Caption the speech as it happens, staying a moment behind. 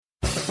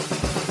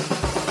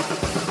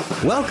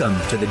Welcome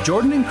to the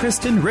Jordan and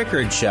Kristen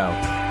Rickards Show.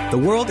 The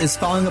world is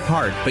falling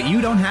apart, but you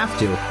don't have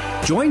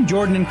to. Join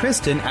Jordan and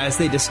Kristen as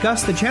they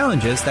discuss the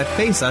challenges that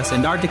face us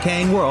in our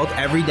decaying world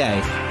every day.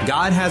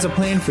 God has a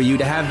plan for you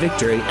to have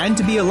victory and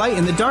to be a light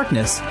in the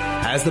darkness.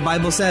 As the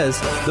Bible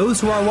says,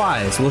 those who are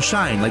wise will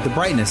shine like the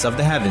brightness of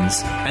the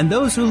heavens, and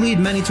those who lead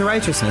many to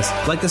righteousness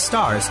like the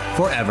stars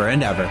forever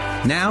and ever.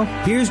 Now,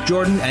 here's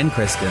Jordan and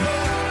Kristen.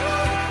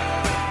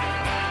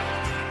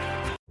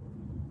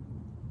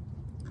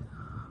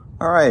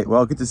 All right,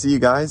 well, good to see you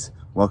guys.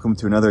 Welcome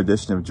to another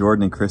edition of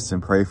Jordan and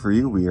Kristen Pray For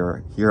You. We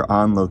are here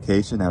on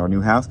location at our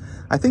new house.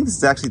 I think this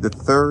is actually the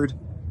third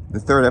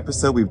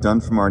episode we've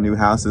done from our new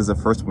house. This is the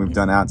first one we've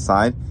done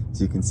outside.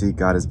 So you can see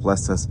God has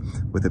blessed us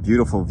with a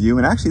beautiful view.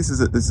 And actually, this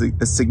is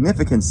a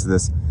significance to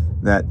this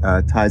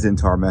that ties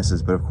into our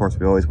message. But of course,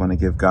 we always want to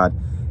give God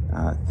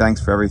thanks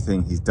for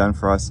everything He's done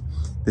for us.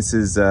 This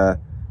is,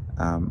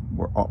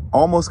 we're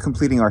almost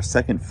completing our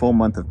second full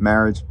month of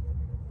marriage.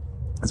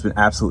 It's been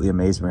absolutely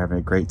amazing. We're having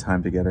a great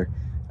time together,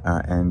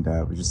 and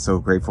we're just so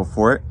grateful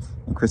for it.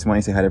 And Kristen, why don't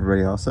you say hi to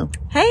everybody also?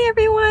 Hey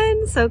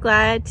everyone, so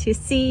glad to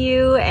see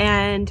you.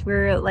 And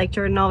we're, like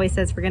Jordan always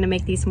says, we're going to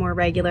make these more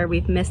regular.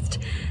 We've missed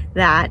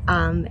that,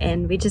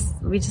 and we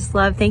just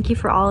love. Thank you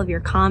for all of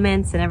your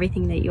comments and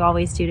everything that you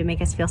always do to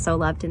make us feel so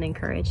loved and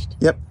encouraged.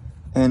 Yep.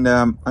 And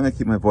I'm going to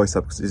keep my voice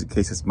up in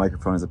case this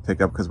microphone is a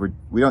pickup, because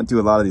we don't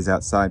do a lot of these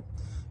outside.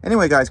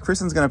 Anyway, guys,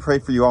 Kristen's going to pray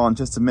for you all in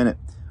just a minute.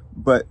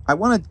 But I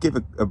want to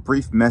give a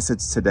brief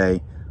message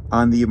today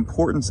on the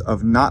importance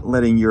of not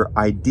letting your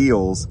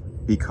ideals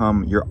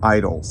become your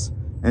idols.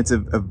 And it's a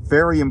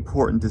very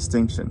important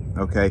distinction,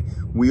 okay?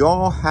 We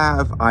all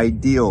have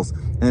ideals,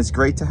 and it's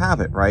great to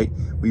have it, right?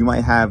 You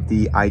might have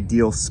the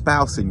ideal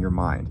spouse in your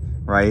mind,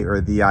 right?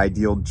 Or the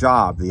ideal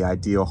job, the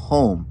ideal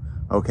home,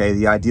 okay?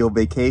 The ideal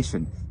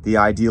vacation, the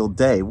ideal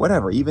day,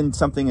 whatever. Even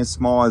something as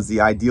small as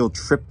the ideal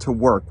trip to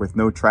work with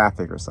no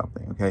traffic or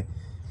something, okay?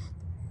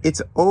 It's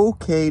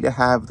okay to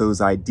have those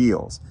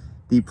ideals.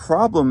 The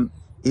problem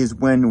is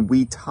when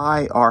we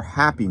tie our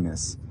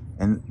happiness,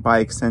 and by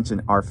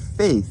extension our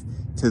faith,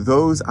 to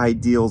those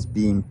ideals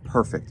being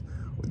perfect.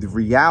 The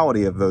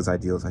reality of those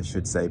ideals, I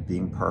should say,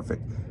 being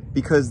perfect,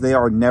 because they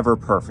are never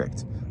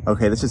perfect.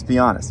 Okay, let's just be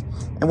honest.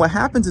 And what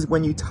happens is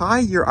when you tie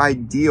your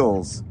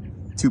ideals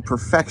to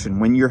perfection,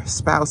 when your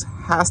spouse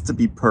has to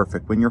be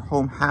perfect, when your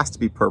home has to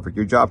be perfect,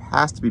 your job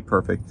has to be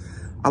perfect,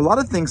 a lot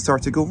of things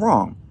start to go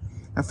wrong.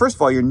 Now, first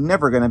of all, you're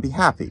never going to be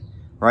happy,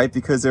 right?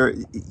 Because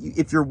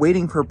if you're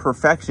waiting for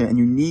perfection and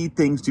you need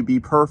things to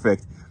be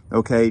perfect,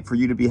 okay, for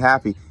you to be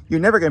happy, you're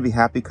never going to be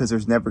happy because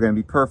there's never going to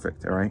be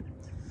perfect, all right?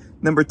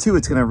 Number two,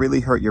 it's going to really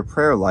hurt your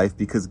prayer life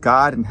because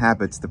God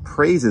inhabits the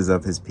praises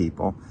of His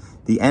people.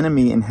 The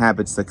enemy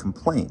inhabits the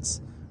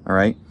complaints, all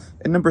right?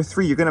 And number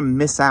three, you're going to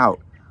miss out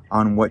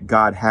on what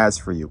God has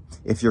for you.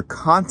 If you're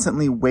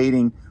constantly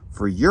waiting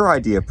for your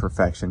idea of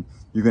perfection,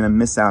 you're going to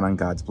miss out on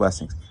God's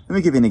blessings. Let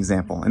me give you an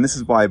example, and this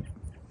is why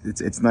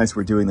it's nice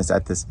we're doing this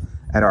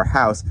at our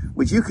house,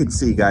 which you can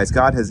see, guys.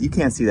 You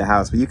can't see the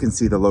house, but you can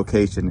see the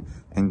location,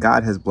 and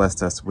God has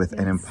blessed us with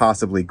an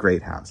impossibly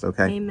great house,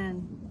 okay?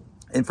 Amen.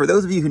 And for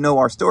those of you who know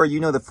our story, you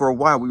know that for a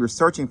while we were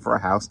searching for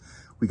a house.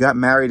 We got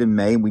married in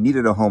May, and we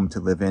needed a home to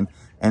live in,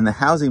 and the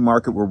housing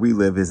market where we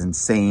live is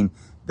insane,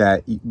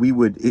 that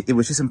it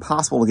was just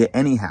impossible to get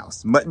any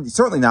house, but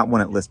certainly not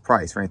one at list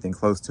price or anything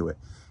close to it.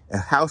 A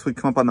house would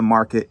come up on the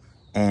market,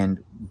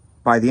 and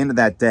by the end of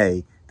that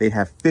day, they'd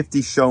have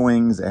 50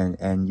 showings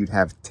and you'd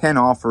have 10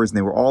 offers, and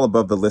they were all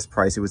above the list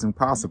price. It was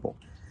impossible.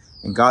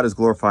 And God is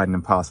glorified in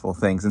impossible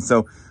things. And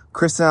so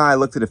Kristen and I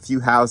looked at a few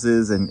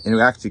houses, and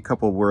actually a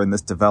couple were in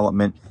this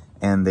development,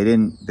 and they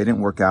didn't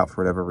work out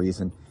for whatever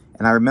reason.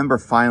 And I remember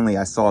finally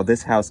I saw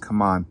this house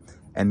come on,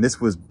 and this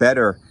was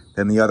better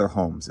than the other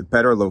homes. A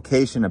better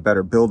location, a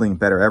better building,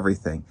 better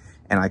everything.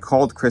 And I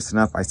called Kristen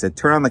up. I said,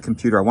 turn on the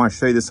computer. I want to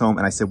show you this home.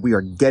 And I said, we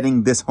are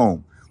getting this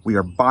home. We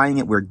are buying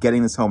it. We're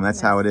getting this home. And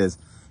that's how it is.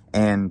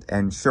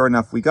 And sure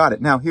enough, we got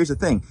it. Now, here's the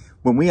thing.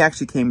 When we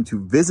actually came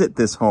to visit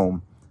this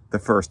home the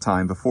first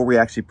time, before we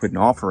actually put an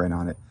offer in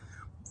on it,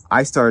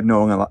 I started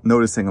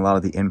noticing a lot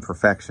of the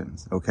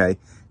imperfections, okay?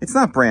 It's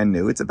not brand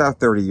new. It's about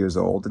 30 years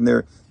old. And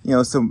there,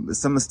 some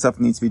of the stuff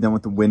needs to be done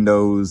with the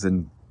windows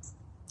and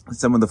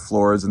some of the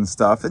floors and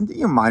stuff. And,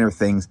 minor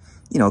things,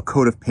 a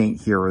coat of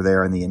paint here or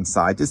there on the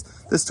inside. Just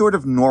the sort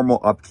of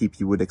normal upkeep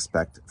you would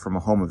expect from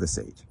a home of this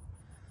age.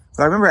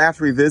 But I remember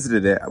after we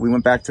visited it, we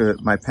went back to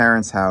my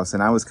parents' house,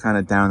 and I was kind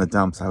of down in the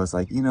dumps. I was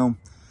like, I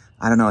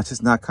don't know, it's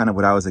just not kind of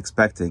what I was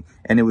expecting.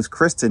 And it was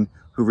Kristen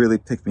who really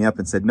picked me up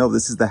and said, no,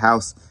 this is the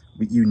house.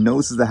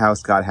 This is the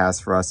house God has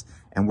for us,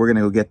 and we're going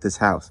to go get this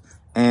house.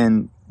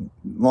 And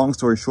long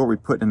story short, we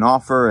put in an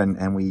offer,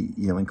 and we,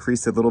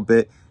 increased it a little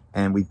bit,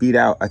 and we beat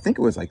out, I think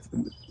it was like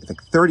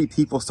 30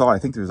 people saw it. I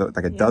think there was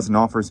like a dozen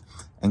offers,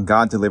 and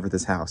God delivered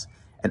this house.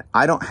 And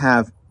I don't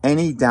have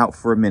any doubt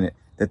for a minute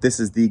that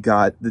this is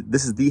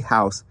the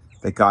house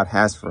that God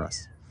has for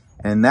us.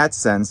 And in that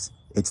sense,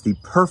 it's the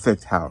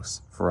perfect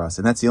house for us.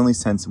 And that's the only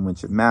sense in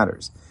which it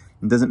matters.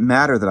 It doesn't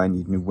matter that I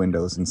need new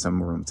windows in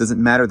some rooms. It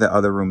doesn't matter that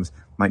other rooms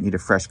might need a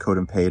fresh coat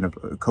of paint,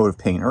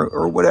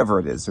 or whatever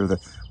it is, or the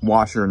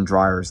washer and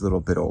dryer is a little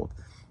bit old.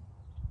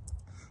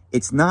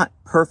 It's not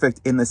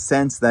perfect in the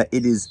sense that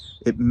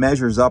it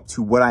measures up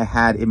to what I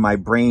had in my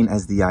brain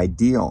as the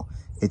ideal.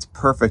 It's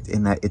perfect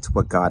in that it's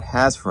what God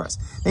has for us.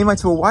 And you might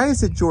say, well, why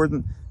is it,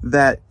 Jordan,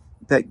 that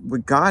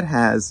what God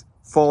has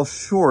falls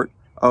short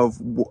of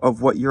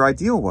what your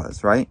ideal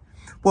was, right?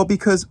 Well,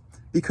 because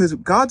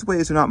God's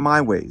ways are not my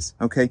ways,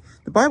 okay?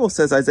 The Bible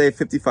says, Isaiah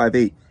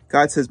 55:8,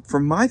 God says, "For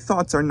my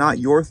thoughts are not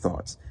your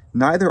thoughts,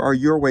 neither are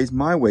your ways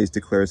my ways,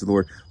 declares the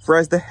Lord. For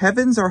as the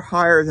heavens are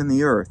higher than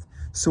the earth,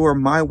 so are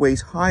my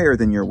ways higher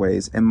than your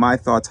ways, and my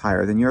thoughts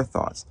higher than your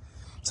thoughts."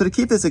 So to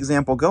keep this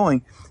example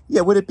going,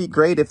 yeah, would it be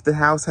great if the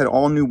house had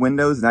all new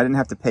windows and I didn't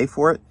have to pay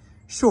for it?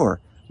 Sure.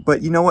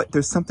 But you know what?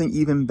 There's something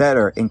even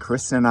better in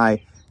Kristen and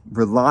I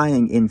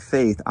relying in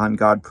faith on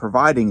God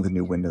providing the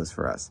new windows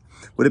for us.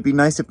 Would it be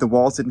nice if the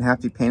walls didn't have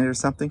to be painted or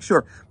something?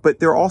 Sure. But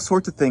there are all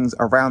sorts of things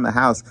around the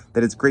house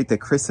that it's great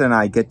that Kristen and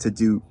I get to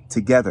do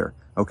together.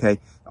 Okay.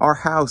 Our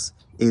house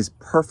is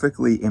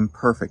perfectly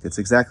imperfect. It's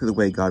exactly the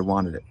way God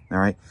wanted it. All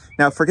right.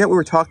 Now forget we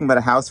were talking about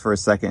a house for a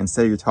second and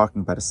say you're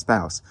talking about a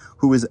spouse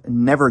who is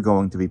never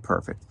going to be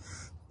perfect.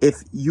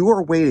 If you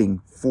are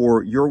waiting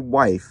for your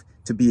wife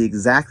to be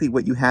exactly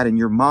what you had in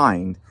your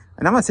mind,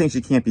 and I'm not saying she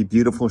can't be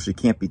beautiful, she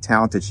can't be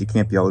talented, she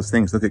can't be all those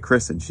things. Look at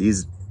Kristen.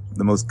 She's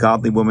the most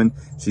godly woman.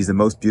 She's the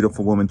most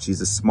beautiful woman. She's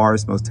the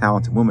smartest, most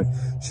talented woman.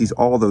 She's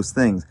all those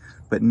things.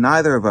 But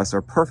neither of us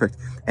are perfect.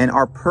 And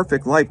our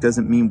perfect life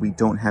doesn't mean we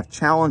don't have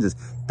challenges.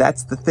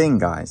 That's the thing,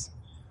 guys.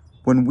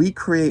 When we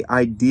create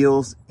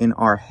ideals in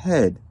our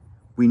head,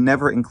 we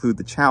never include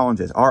the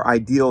challenges. Our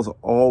ideals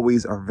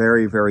always are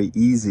very, very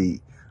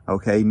easy.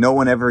 Okay? No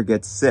one ever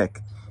gets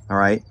sick. All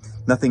right?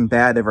 Nothing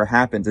bad ever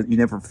happens. You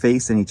never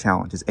face any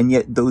challenges. And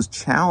yet those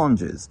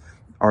challenges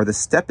are the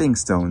stepping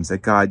stones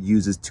that God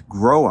uses to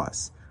grow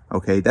us.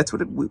 Okay? That's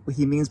what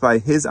he means by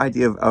his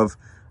idea of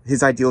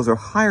his ideals are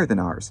higher than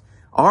ours.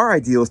 Our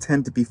ideals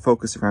tend to be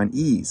focused around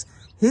ease.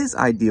 His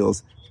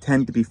ideals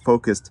tend to be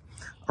focused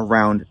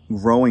around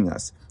growing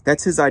us.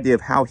 That's his idea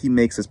of how he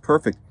makes us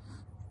perfect.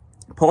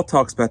 Paul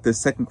talks about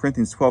this, 2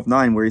 Corinthians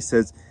 12:9, where he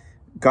says,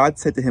 God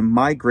said to him,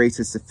 "My grace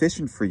is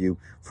sufficient for you,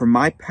 for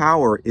my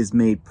power is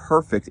made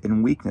perfect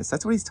in weakness."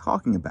 That's what he's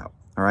talking about.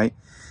 All right.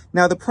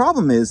 Now, the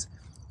problem is,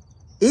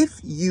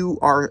 if you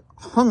are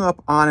hung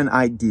up on an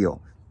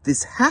ideal,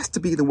 this has to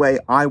be the way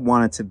I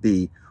want it to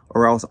be,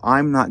 or else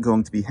I'm not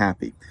going to be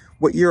happy.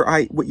 What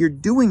you're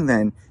doing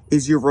then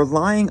is you're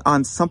relying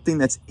on something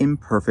that's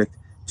imperfect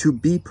to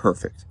be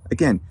perfect.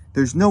 Again,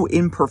 there's no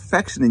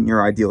imperfection in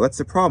your ideal. That's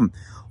the problem.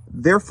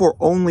 Therefore,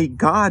 only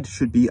God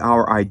should be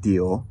our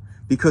ideal,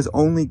 because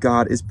only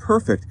God is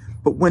perfect.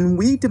 But when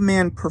we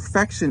demand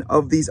perfection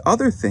of these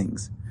other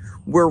things,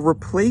 we're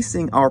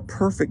replacing our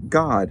perfect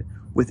God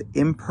with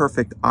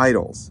imperfect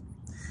idols.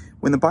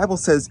 When the Bible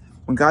says,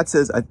 when God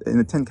says in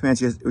the Ten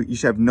Commandments, you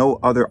should have no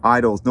other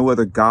idols, no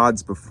other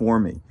gods before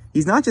me.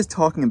 He's not just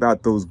talking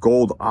about those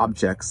gold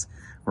objects,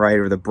 right,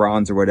 or the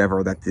bronze or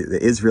whatever that the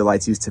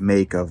Israelites used to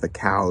make of the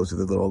cows or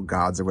the little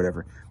gods or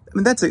whatever. I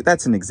mean,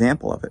 that's an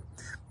example of it.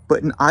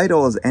 But an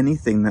idol is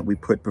anything that we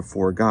put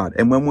before God.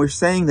 And when we're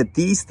saying that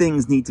these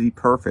things need to be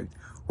perfect,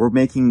 we're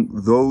making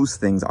those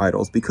things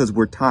idols because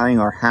we're tying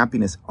our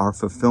happiness, our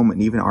fulfillment,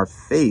 and even our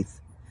faith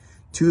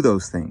to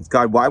those things.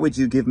 God, why would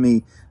you give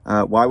me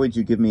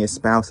a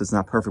spouse that's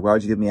not perfect? Why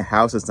would you give me a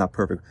house that's not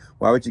perfect?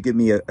 Why would you give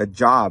me a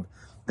job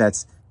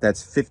that's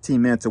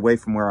 15 minutes away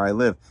from where I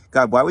live?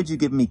 God, why would you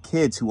give me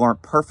kids who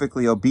aren't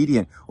perfectly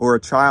obedient, or a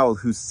child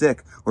who's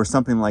sick or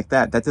something like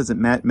that? That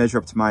doesn't measure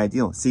up to my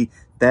ideal. See,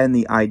 then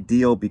the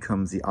ideal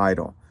becomes the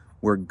idol,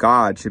 where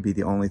God should be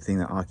the only thing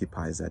that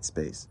occupies that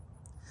space.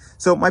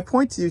 So my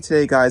point to you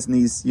today, guys, in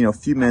these,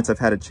 few minutes I've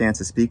had a chance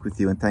to speak with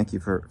you, and thank you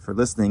for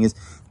listening, is,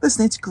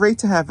 listen, it's great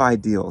to have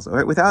ideals, all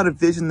right? Without a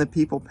vision, the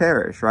people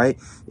perish, right?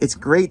 It's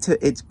great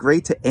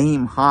to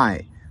aim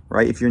high,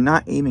 right? If you're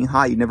not aiming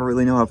high, you never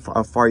really know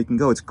how far you can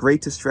go. It's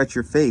great to stretch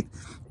your faith,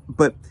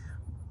 but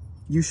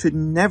you should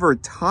never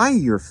tie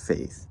your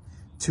faith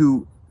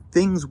to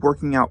things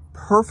working out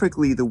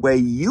perfectly the way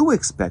you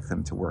expect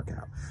them to work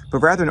out, but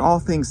rather in all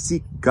things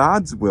seek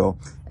God's will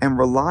and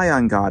rely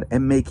on God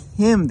and make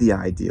him the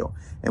ideal.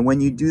 And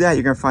when you do that,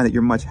 you're going to find that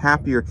you're much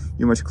happier,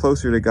 you're much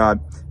closer to God,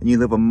 and you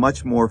live a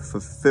much more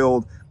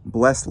fulfilled,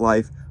 blessed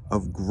life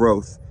of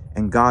growth.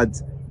 And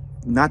God's,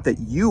 not that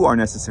you are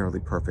necessarily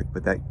perfect,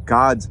 but that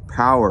God's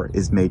power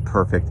is made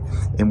perfect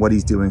in what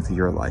he's doing through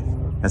your life.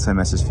 That's my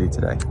message for you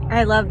today.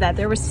 I love that.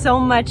 There was so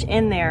much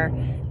in there,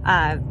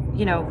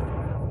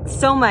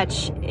 so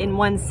much in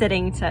one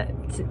sitting to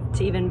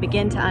even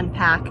begin to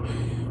unpack.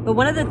 But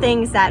one of the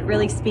things that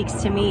really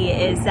speaks to me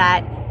is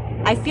that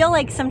I feel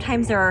like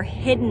sometimes there are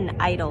hidden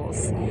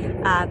idols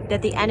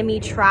that the enemy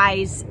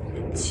tries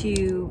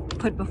to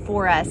put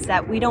before us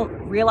that we don't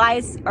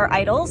realize are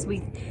idols.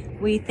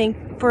 We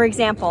think, for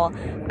example,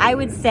 I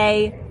would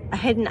say a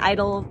hidden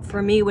idol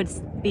for me would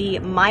be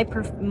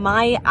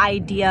my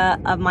idea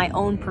of my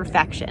own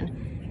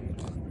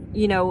perfection.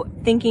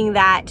 thinking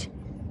that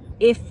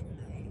if,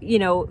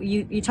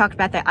 you talked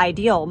about the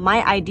ideal,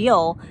 my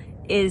ideal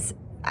is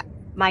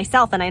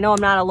myself. And I know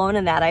I'm not alone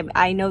in that.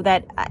 I know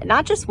that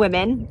not just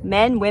women,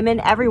 men, women,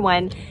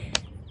 everyone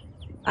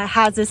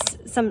has this,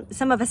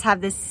 some of us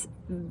have this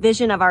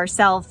vision of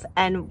ourselves.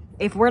 And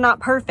if we're not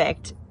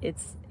perfect,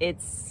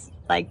 it's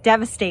like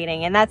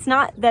devastating. And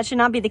that should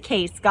not be the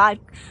case. God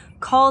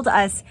called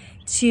us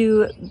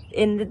to,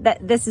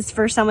 this is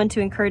for someone to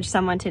encourage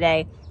someone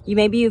today.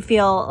 Maybe you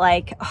feel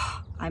like,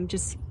 oh, I'm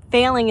just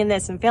failing in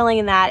this and failing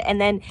in that. And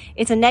then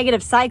it's a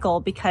negative cycle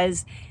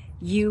because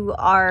you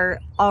are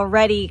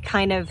already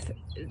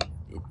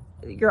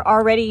you're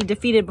already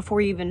defeated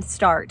before you even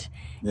start.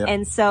 Yep.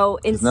 And so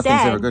instead,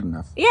 nothing's ever good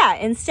enough. Yeah.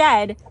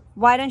 Instead,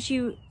 why don't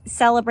you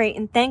celebrate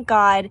and thank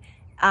God?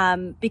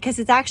 Because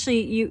it's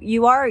actually,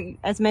 you are,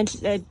 as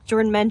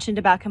Jordan mentioned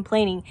about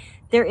complaining,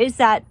 there is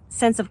that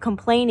sense of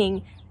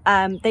complaining,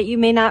 that you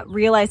may not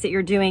realize that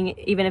you're doing,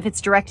 even if it's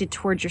directed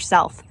towards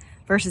yourself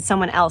versus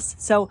someone else.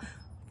 So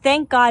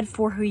thank God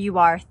for who you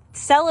are.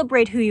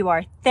 Celebrate who you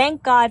are.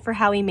 Thank God for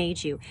how he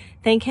made you.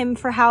 Thank him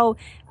for how,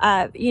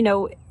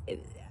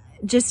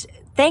 just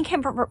thank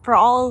him for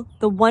all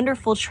the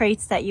wonderful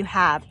traits that you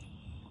have.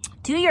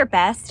 Do your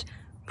best,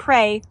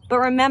 pray, but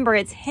remember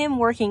it's him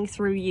working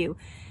through you.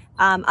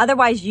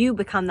 Otherwise you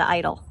become the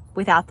idol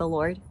without the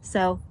Lord.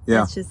 So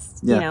that's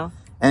just,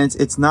 And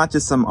it's not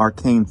just some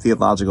arcane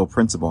theological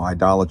principle,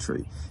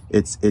 idolatry.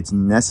 It's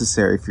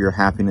necessary for your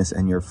happiness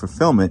and your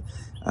fulfillment,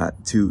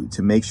 to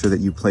make sure that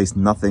you place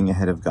nothing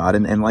ahead of God.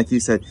 And like you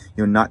said,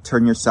 not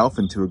turn yourself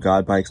into a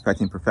God by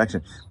expecting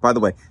perfection. By the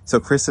way, so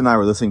Chris and I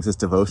were listening to this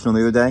devotional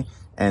the other day,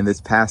 and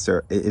this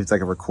pastor, it's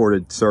like a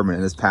recorded sermon,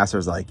 and this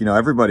pastor's like,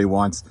 everybody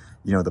wants,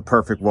 the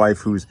perfect wife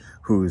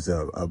who's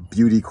a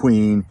beauty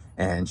queen,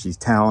 and she's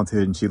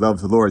talented and she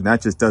loves the Lord. And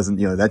that just doesn't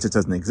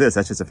exist.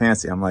 That's just a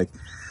fantasy. I'm like,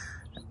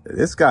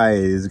 this guy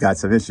has got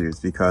some issues,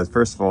 because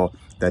first of all,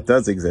 that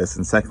does exist.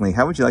 And secondly,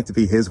 how would you like to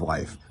be his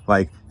wife?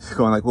 Like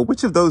going like, well,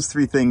 which of those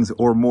three things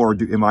or more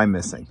am I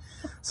missing?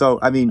 So,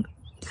 I mean,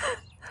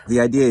 the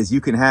idea is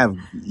you can have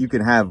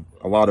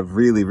a lot of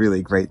really,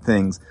 really great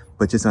things,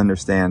 but just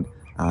understand,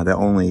 that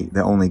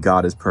only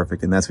God is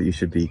perfect. And that's what you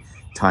should be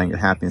tying your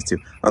happiness to.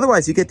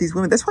 Otherwise, you get these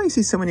women. That's why you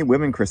see so many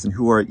women, Kristen,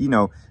 who are,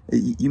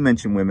 you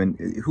mentioned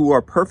women who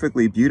are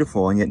perfectly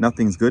beautiful and yet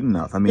nothing's good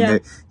enough. I mean,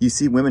 you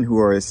see women who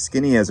are as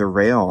skinny as a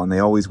rail and they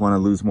always want to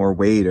lose more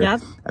weight. Or, I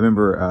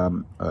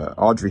remember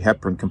Audrey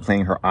Hepburn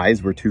complaining her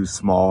eyes were too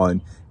small,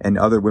 and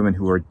other women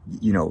who are,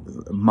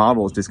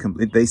 models just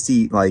they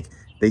see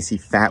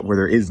fat where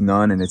there is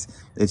none, and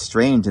it's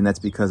strange. And that's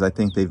because I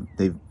think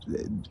they've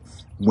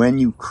when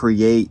you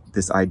create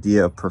this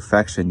idea of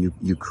perfection,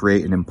 you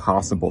create an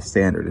impossible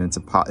standard, and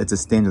it's a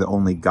standard that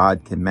only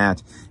God can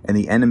match. And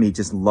the enemy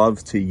just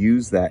loves to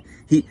use that.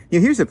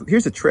 Here's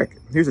a trick.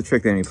 Here's a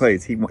trick that he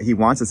plays. He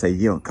wants to say,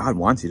 God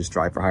wants you to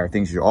strive for higher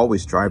things. You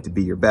always strive to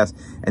be your best.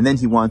 And then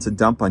he wants to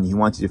dump on you. He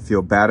wants you to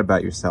feel bad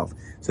about yourself,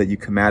 so that you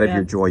come out of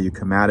your joy, you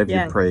come out of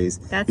your praise,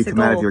 you come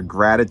out of your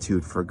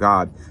gratitude for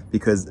God,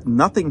 because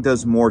nothing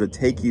does more to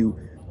take you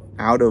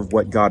out of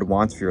what God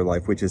wants for your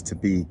life, which is to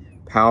be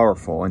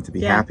powerful and to be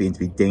happy and to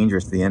be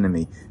dangerous to the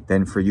enemy,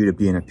 than for you to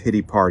be in a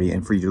pity party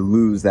and for you to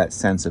lose that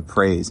sense of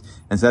praise.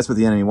 And so that's what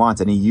the enemy wants,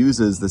 and he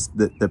uses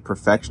the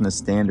perfectionist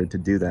standard to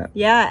do that.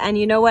 Yeah, and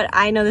you know what?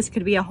 I know this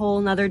could be a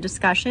whole nother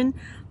discussion,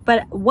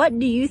 but what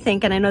do you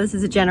think? And I know this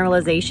is a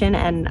generalization,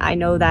 and I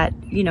know that,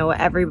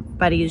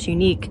 everybody is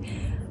unique,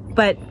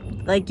 but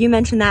like you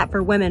mentioned that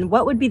for women,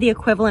 what would be the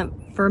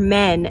equivalent for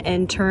men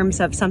in terms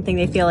of something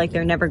they feel like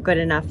they're never good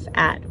enough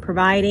at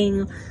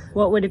providing?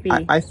 What would it be?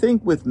 I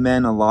think with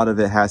men, a lot of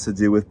it has to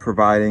do with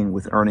providing,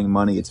 with earning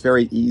money. It's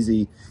very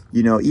easy,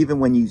 even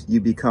when you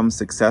become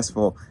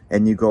successful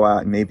and you go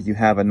out and maybe you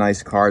have a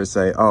nice car, to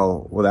say,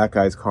 oh, well, that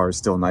guy's car is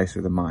still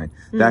nicer than mine.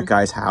 Mm-hmm. That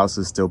guy's house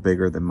is still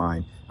bigger than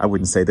mine. I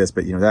wouldn't say this,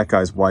 but that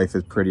guy's wife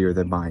is prettier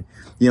than mine.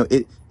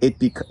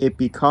 It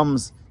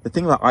becomes, the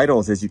thing about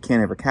idols is you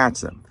can't ever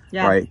catch them.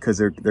 Yeah. Right, because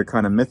they're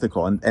kind of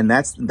mythical, and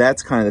that's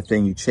kind of the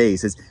thing you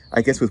chase. Is,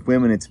 I guess with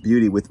women it's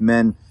beauty. With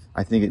men,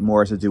 I think it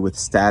more has to do with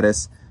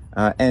status.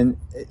 And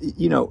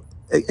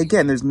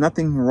again, there's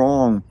nothing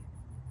wrong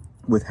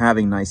with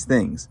having nice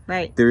things.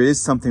 Right. There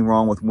is something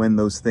wrong with when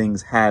those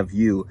things have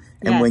you,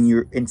 and when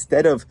you're,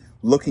 instead of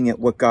looking at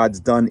what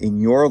God's done in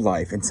your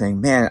life and saying,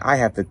 man, I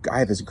have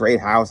this great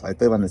house, I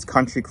live on this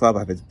country club, I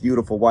have this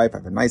beautiful wife, I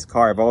have a nice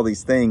car, I have all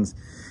these things.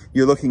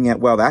 You're looking at,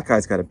 well, that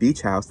guy's got a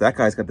beach house, that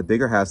guy's got the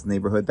bigger house in the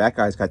neighborhood, that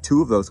guy's got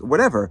two of those,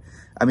 whatever.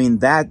 I mean,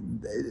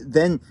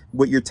 then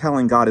what you're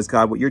telling God is,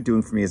 God, what you're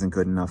doing for me isn't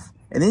good enough.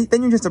 And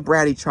then you're just a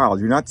bratty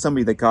child. You're not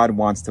somebody that God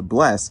wants to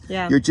bless.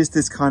 Yeah. You're just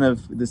this kind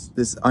of,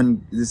 this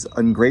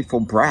ungrateful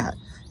brat.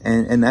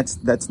 And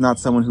that's not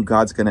someone who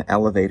God's going to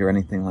elevate or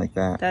anything like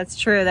that. That's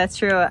true. That's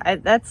true.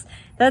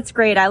 That's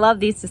great. I love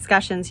these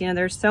discussions.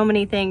 There's so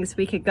many things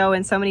we could go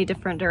in so many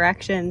different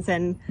directions,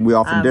 and we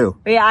often do.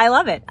 Yeah, I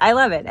love it.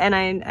 And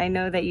I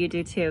know that you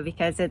do too,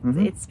 because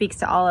it speaks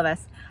to all of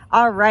us.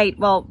 All right.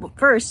 Well,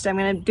 first I'm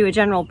going to do a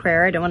general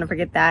prayer. I don't want to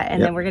forget that,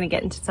 and then we're going to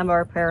get into some of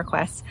our prayer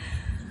requests.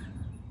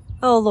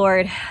 Oh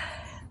Lord,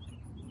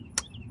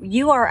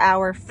 you are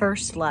our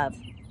first love.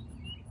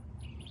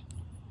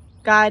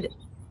 God,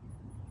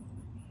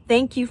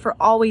 thank you for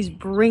always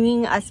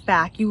bringing us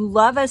back. You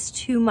love us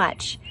too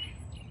much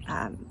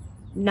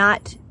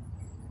not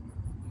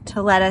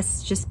to let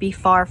us just be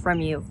far from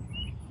you.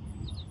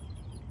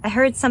 I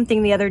heard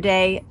something the other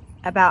day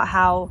about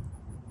how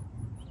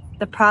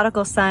the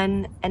prodigal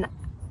son, and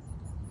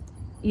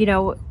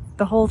the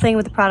whole thing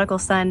with the prodigal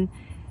son,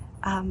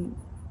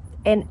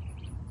 and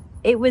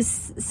it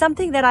was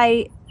something that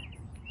I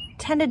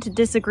tended to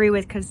disagree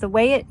with, because the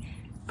way it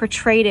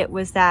portrayed it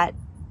was that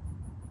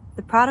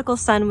the prodigal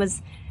son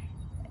was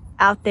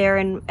out there,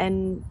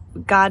 and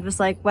God was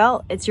like,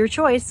 well, it's your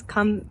choice,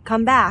 come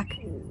back.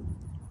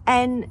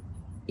 And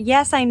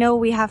yes, I know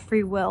we have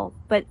free will,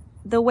 but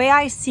the way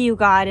I see you,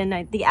 God,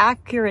 and the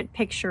accurate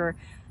picture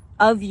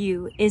of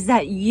you is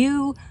that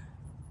you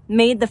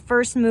made the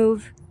first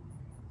move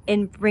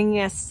in bringing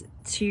us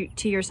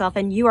to yourself,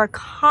 and you are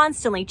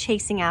constantly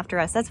chasing after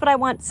us. That's what I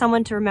want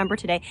someone to remember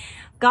today.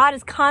 God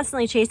is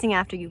constantly chasing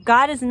after you.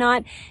 God is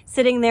not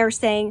sitting there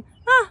saying,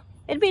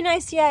 it'd be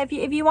nice, yeah, if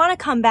you want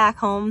to come back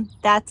home,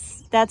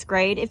 that's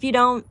great. If you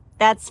don't,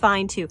 that's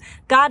fine too.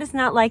 God is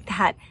not like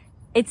that.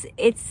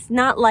 It's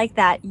not like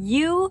that.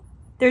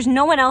 There's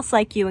no one else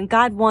like you, and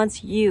God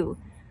wants you.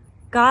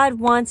 God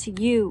wants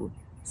you.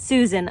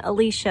 Susan,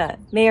 Alicia,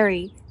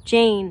 Mary,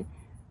 Jane,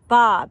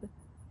 Bob,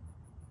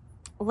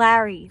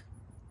 Larry,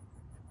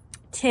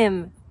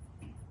 Tim.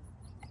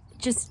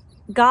 Just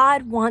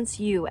God wants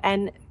you,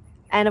 and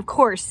of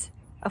course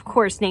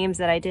names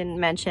that I didn't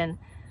mention.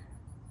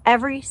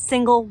 Every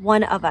single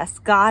one of us,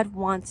 God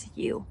wants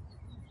you.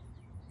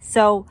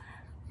 So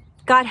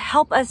God,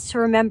 help us to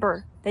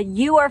remember that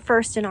you are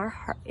first in our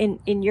heart,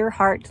 in your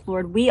heart,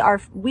 Lord. We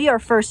are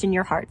first in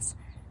your hearts.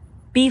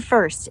 Be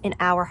first in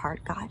our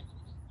heart, God.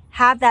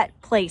 Have that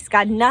place,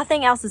 God.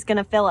 Nothing else is going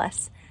to fill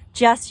us.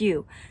 Just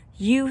you.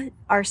 You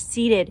are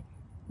seated.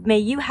 May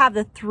you have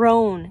the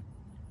throne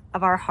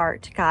of our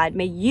heart, God.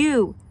 May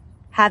you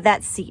have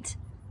that seat.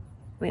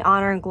 We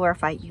honor and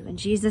glorify you. In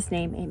Jesus'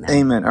 name, amen.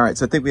 Amen. All right,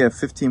 so I think we have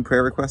 15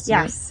 prayer requests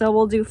tonight. Yes, so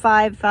we'll do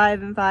 5,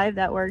 5, and 5.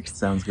 That works.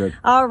 Sounds good.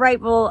 All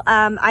right, well,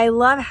 I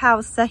love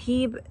how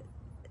Sahib,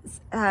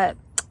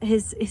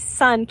 his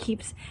son,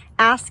 keeps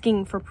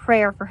asking for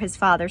prayer for his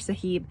father,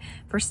 Sahib,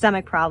 for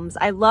stomach problems.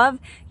 I love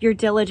your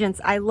diligence.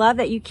 I love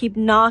that you keep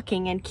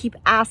knocking and keep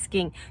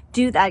asking.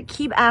 Do that.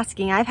 Keep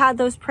asking. I've had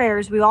those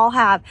prayers, we all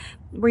have,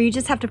 where you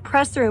just have to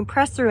press through,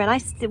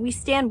 and we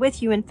stand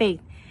with you in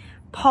faith.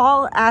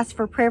 Paul asked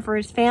for prayer for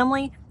his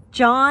family.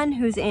 John,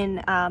 who's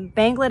in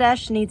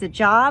Bangladesh, needs a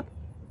job.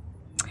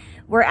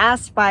 We're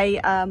asked by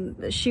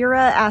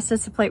Shira asked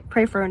us to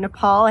pray for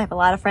Nepal. I have a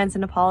lot of friends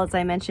in Nepal, as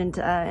I mentioned,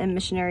 in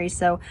missionaries,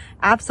 so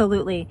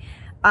absolutely.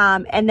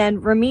 And then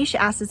Ramesh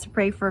asked us to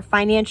pray for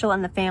financial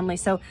and the family.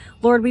 So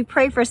Lord, we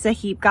pray for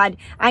Sahib. God,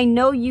 I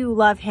know you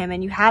love him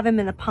and you have him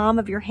in the palm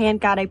of your hand.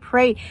 God, I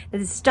pray that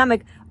his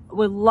stomach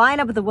would line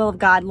up with the will of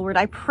God, Lord.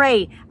 I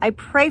pray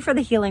for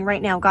the healing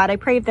right now, God. I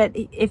pray that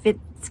if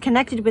it's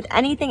connected with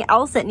anything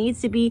else that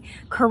needs to be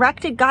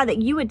corrected, God, that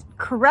you would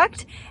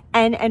correct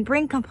and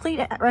bring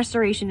complete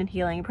restoration and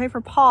healing. I pray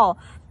for Paul,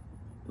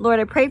 Lord.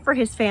 I pray for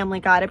his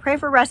family, God. I pray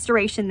for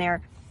restoration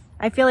there.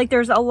 I feel like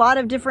there's a lot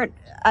of different,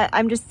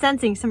 I'm just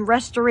sensing some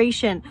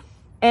restoration,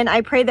 and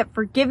I pray that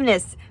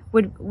forgiveness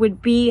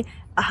would be,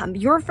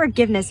 your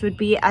forgiveness would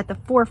be at the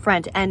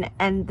forefront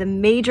and the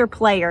major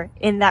player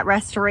in that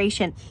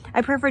restoration.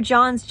 I pray for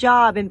John's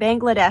job in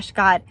Bangladesh,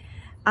 God.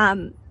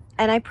 And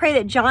I pray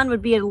that John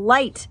would be a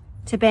light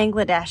to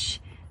Bangladesh.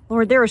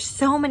 Lord, there are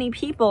so many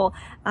people,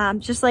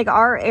 just like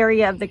our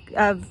area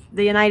of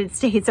the United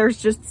States, there's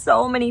just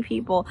so many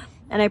people.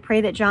 And I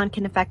pray that John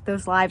can affect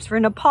those lives. For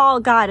Nepal,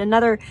 God,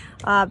 another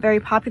very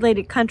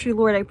populated country,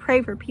 Lord, I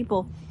pray for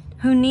people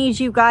who need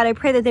you, God. I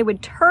pray that they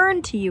would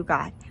turn to you,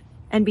 God,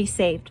 and be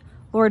saved.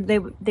 Lord,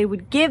 they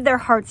would give their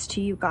hearts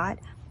to you, God,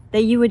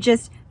 that you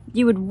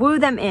would woo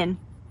them in.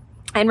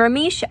 And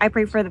Ramesh, I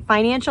pray for the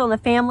financial and the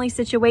family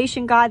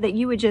situation, God, that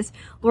you would just,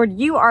 Lord,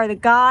 you are the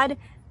God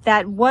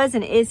that was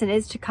and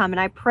is to come. And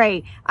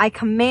I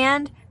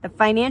command the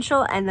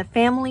financial and the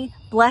family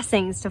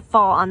blessings to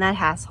fall on that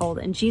household.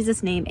 In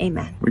Jesus' name,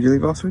 amen. Where'd you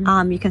leave off, sweetie?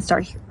 You can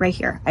start right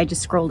here. I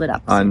just scrolled it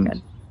up. So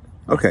good.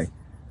 Okay.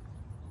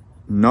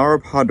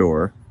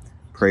 Narabhador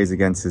prays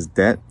against his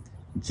debt.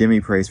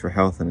 Jimmy prays for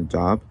health and a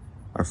job.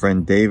 Our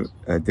friend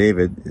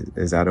David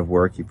is out of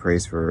work. He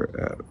prays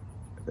for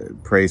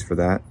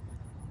that.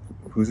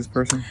 Who's this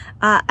person?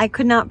 I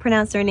could not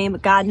pronounce their name,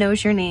 but God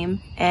knows your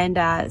name.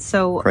 And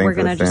so we're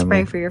going to just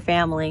pray for your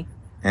family.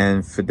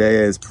 And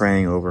Fidea is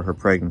praying over her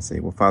pregnancy.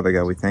 Well, Father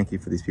God, we thank you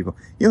for these people.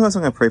 You know what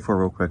I'm going to pray for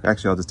real quick?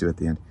 Actually, I'll just do it at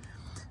the end.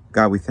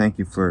 God, we thank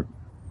you for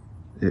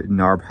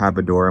Narb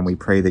Habador, and we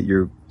pray that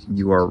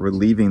you are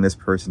relieving this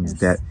person's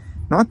debt.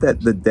 Not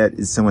that the debt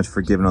is so much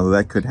forgiven, although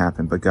that could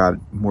happen, but God,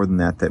 more than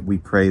that, that we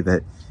pray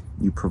that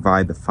you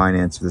provide the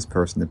finance for this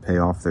person to pay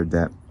off their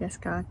debt. Yes,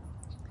 God.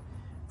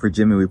 For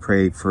Jimmy, we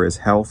pray for his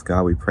health.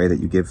 God, we pray that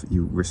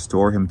you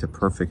restore him to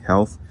perfect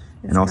health,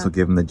 and also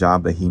give him the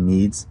job that he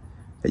needs,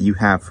 that you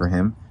have for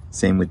him.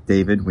 Same with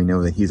David. We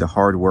know that he's a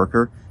hard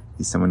worker.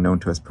 He's someone known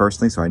to us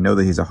personally, so I know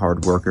that he's a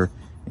hard worker.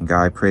 And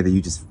God, I pray that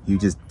you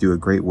just do a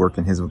great work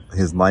in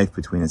his life,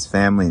 between his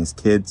family and his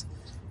kids,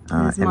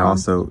 and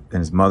also and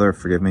his mother,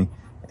 forgive me,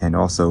 and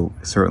also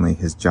certainly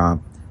his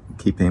job.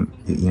 Keep him,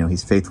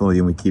 he's faithful to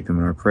you, and we keep him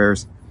in our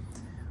prayers.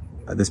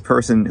 This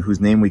person whose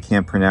name we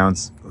can't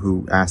pronounce,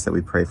 who asked that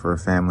we pray for her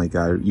family,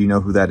 God, you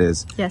know who that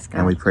is. Yes, God.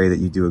 And we pray that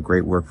you do a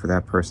great work for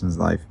that person's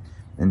life.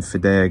 And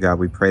Fidea, God,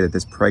 we pray that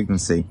this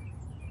pregnancy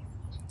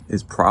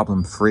is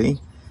problem-free,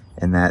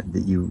 and that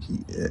you,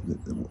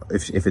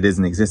 if it is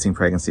an existing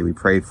pregnancy, we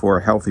pray for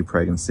a healthy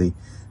pregnancy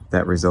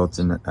that results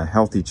in a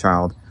healthy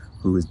child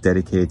who is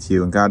dedicated to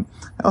you. And God,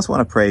 I also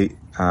want to pray,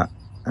 I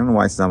don't know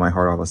why it's on my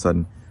heart all of a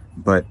sudden,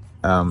 but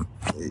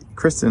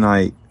Kristen and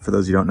I, for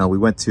those of you who don't know, we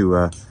went to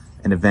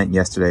an event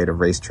yesterday at a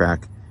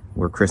racetrack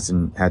where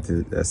Kristen had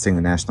to sing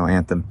the national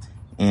anthem.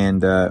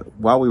 And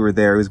while we were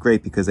there, it was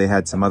great because they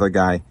had some other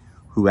guy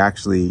who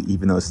actually,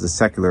 even though this is a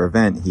secular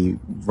event, he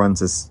runs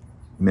this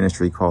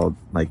ministry called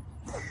like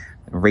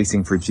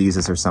Racing for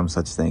Jesus or some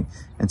such thing.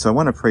 And so I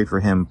want to pray for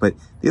him. But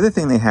the other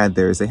thing they had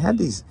there is they had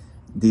these,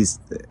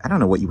 I don't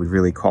know what you would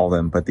really call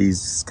them, but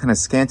these kind of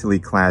scantily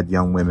clad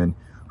young women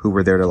who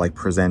were there to like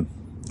present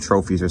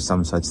trophies or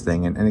some such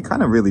thing. And it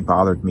kind of really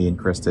bothered me and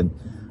Kristen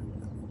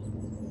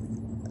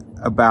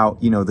about,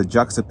 the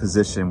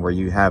juxtaposition where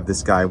you have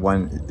this guy,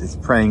 one is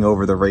praying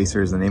over the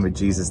racers in the name of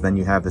Jesus, then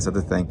you have this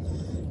other thing.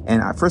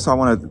 And first of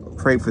all, I want to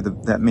pray for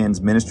that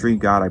man's ministry.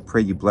 God, I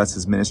pray you bless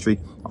his ministry.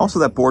 Also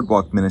that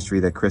boardwalk ministry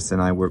that Kristen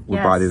and I were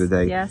by the other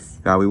day. Yes.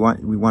 God, we want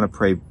to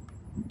pray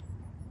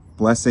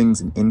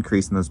blessings and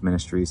increase in those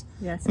ministries.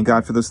 Yes. And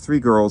God, for those 3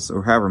 girls,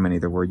 or however many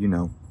there were,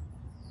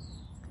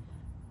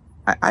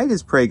 I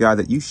just pray, God,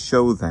 that you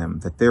show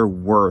them that their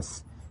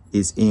worth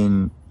is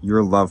in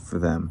your love for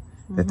them,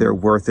 that their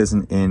worth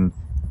isn't in,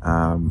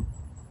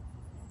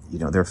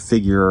 their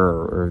figure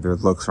or their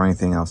looks or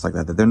anything else like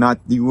that. That they're not,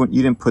 you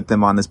didn't put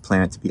them on this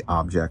planet to be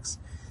objects,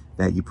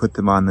 that you put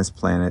them on this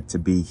planet to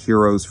be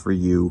heroes for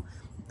you,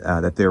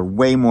 that they're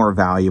way more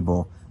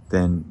valuable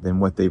than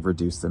what they've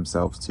reduced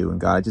themselves to. And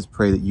God, I just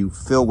pray that you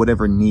fill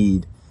whatever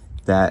need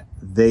that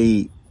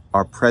they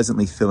are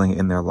presently filling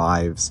in their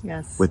lives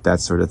with that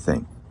sort of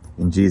thing.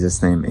 In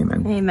Jesus' name,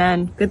 amen.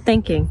 Amen. Good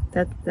thinking.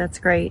 That's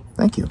great.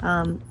 Thank you.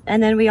 And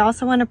then we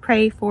also want to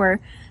pray for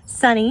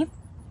Sonny,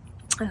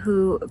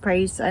 who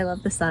prays, I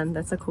love the son,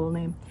 that's a cool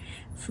name,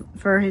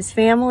 for his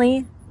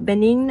family.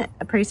 Benin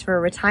prays for a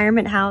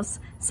retirement house.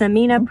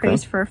 Samina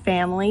prays for a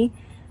family.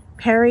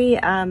 Perry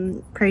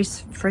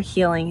prays for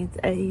healing.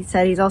 He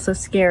said he's also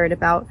scared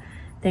about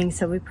things,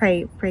 so we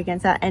pray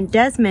against that. And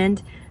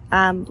Desmond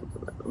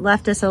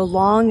left us a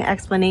long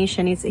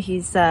explanation.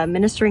 He's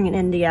ministering in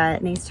India,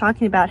 and he's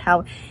talking about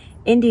how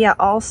India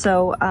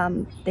also,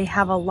 they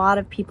have a lot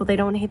of people, they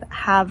don't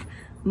have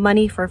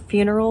money for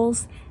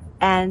funerals.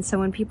 And so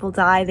when people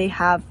die, they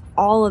have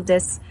all of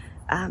this,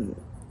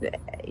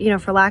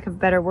 for lack of a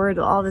better word,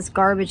 all this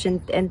garbage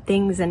and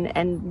things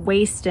and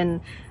waste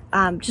and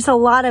just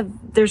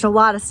there's a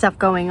lot of stuff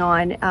going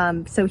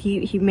on. So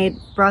he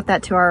brought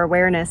that to our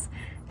awareness.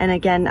 And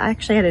again, I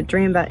actually had a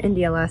dream about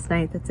India last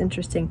night. That's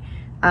interesting.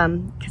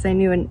 Because I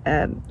knew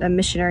a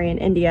missionary in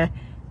India,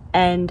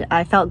 and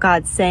I felt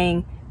God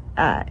saying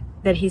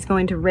that he's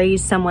going to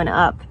raise someone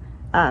up.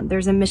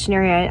 There's a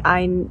missionary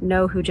I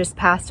know who just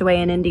passed away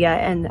in India,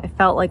 and I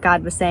felt like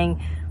God was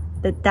saying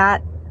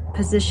that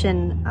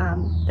position,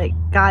 that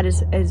God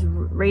is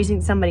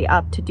raising somebody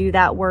up to do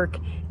that work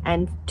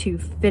and to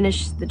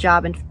finish the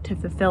job and to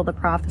fulfill the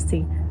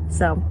prophecy.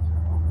 So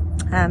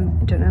I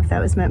don't know if that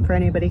was meant for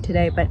anybody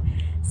today, but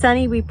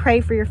Sonny, we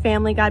pray for your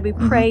family. God, we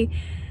pray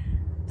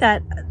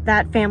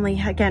that family,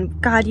 again,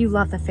 God, you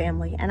love the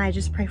family, and I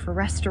just pray for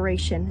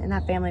restoration in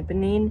that family.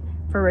 Benin,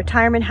 for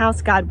retirement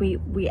house, God,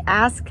 we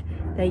ask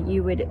that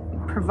you would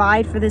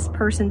provide for this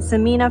person.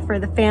 Samina, for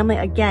the family,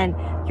 again,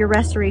 your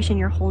restoration,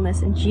 your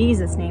wholeness, in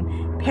Jesus'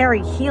 name.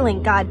 Perry,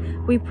 healing, God,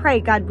 we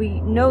pray, God,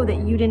 we know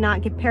that you did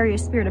not give Perry a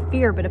spirit of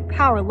fear, but a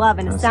power, love,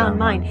 and a sound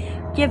mind.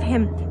 Give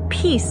him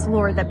peace,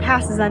 Lord, that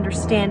passes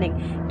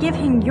understanding. Give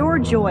him your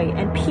joy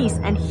and peace,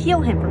 and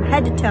heal him from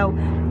head to toe,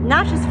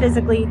 not just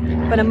physically,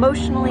 but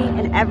emotionally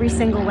in every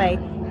single way.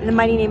 In the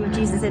mighty name of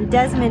Jesus. And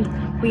Desmond,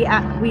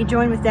 we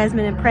join with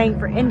Desmond in praying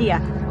for India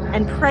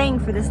and praying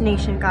for this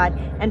nation, God,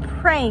 and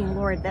praying,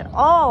 Lord, that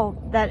all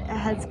that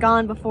has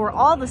gone before,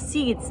 all the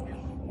seeds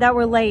that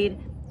were laid,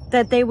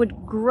 that they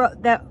would grow,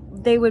 that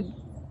they would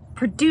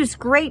produce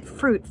great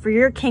fruit for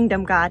your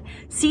kingdom, God.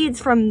 Seeds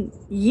from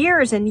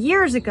years and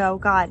years ago,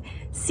 God.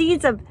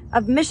 Seeds of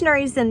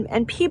missionaries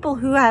and people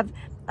who have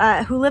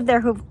who live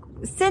there, who've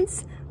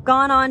since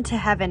gone on to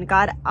heaven.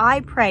 God, I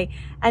pray,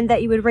 and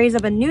that you would raise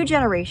up a new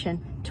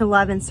generation to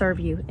love and serve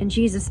you. In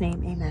Jesus'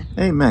 name, amen.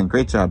 Amen.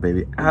 Great job,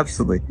 baby.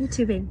 Absolutely. You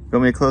too, baby. You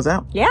want me to close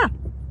out? Yeah.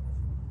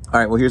 All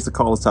right, well, here's the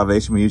call to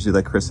salvation. We usually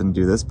let Kristen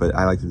do this, but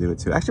I like to do it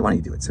too. Actually, why don't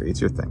you do it, sir? It's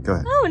your thing. Go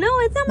ahead. Oh, no,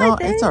 it's not my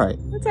thing. No, it's all right.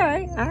 It's all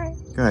right. All right.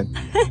 Go ahead.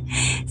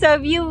 So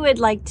if you would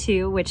like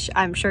to, which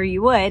I'm sure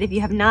you would, if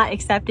you have not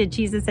accepted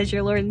Jesus as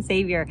your Lord and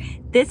Savior,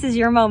 this is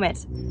your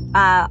moment.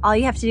 All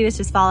you have to do is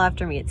just follow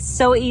after me. It's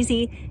so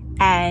easy,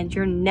 and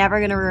you're never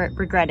going to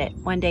regret it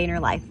one day in your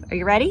life. Are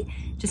you ready?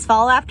 Just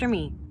follow after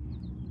me.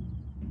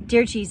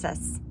 Dear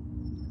Jesus,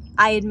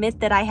 I admit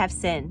that I have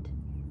sinned.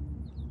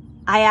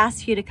 I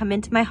ask you to come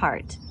into my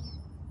heart.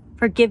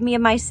 Forgive me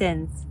of my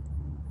sins.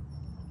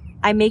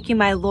 I make you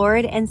my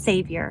Lord and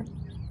Savior.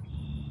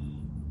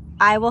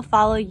 I will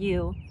follow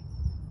you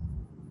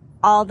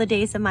all the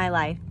days of my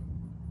life.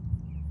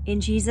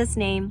 In Jesus'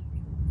 name,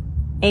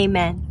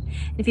 amen.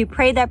 And if you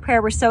prayed that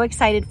prayer, we're so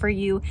excited for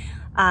you.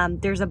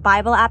 There's a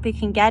Bible app you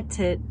can get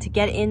to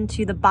get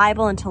into the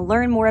Bible and to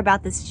learn more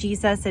about this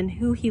Jesus and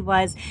who he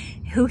was,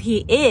 who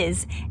he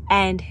is,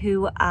 and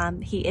who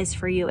he is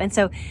for you. And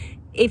so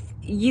if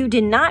you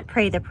did not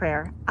pray the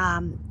prayer,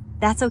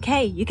 that's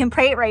okay. You can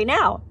pray it right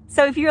now.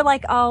 So if you're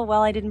like, oh,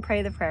 well, I didn't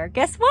pray the prayer,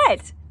 guess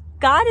what?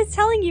 God is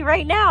telling you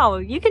right now,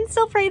 you can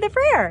still pray the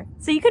prayer.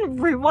 So you can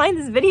rewind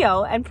this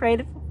video and pray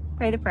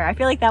the prayer. I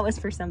feel like that was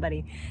for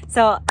somebody.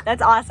 So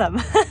that's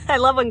awesome. I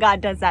love when God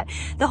does that.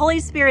 The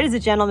Holy Spirit is a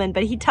gentleman,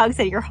 but he tugs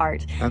at your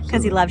heart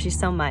because he loves you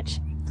so much.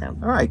 So.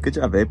 All right. Good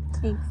job, babe.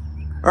 Thanks.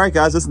 All right,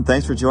 guys. Listen,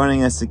 thanks for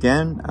joining us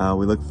again.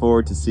 We look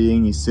forward to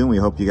seeing you soon. We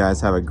hope you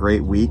guys have a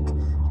great week.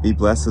 Be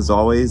blessed as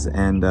always.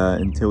 And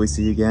until we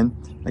see you again,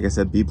 like I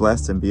said, be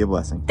blessed and be a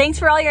blessing. Thanks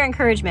for all your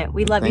encouragement.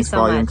 We love you so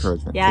much. Thanks for all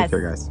your encouragement. Yes. Take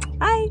care, guys.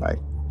 Bye. Bye.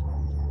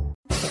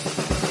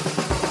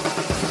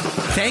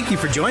 Thank you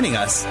for joining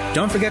us.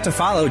 Don't forget to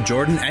follow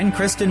Jordan and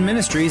Kristen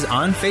Ministries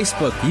on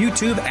Facebook,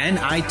 YouTube, and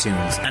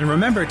iTunes. And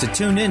remember to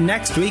tune in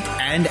next week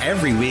and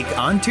every week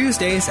on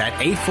Tuesdays at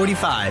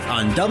 8:45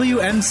 on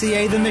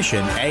WMCA The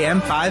Mission, AM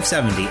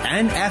 570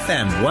 and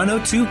FM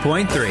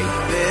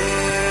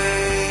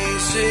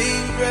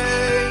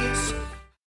 102.3.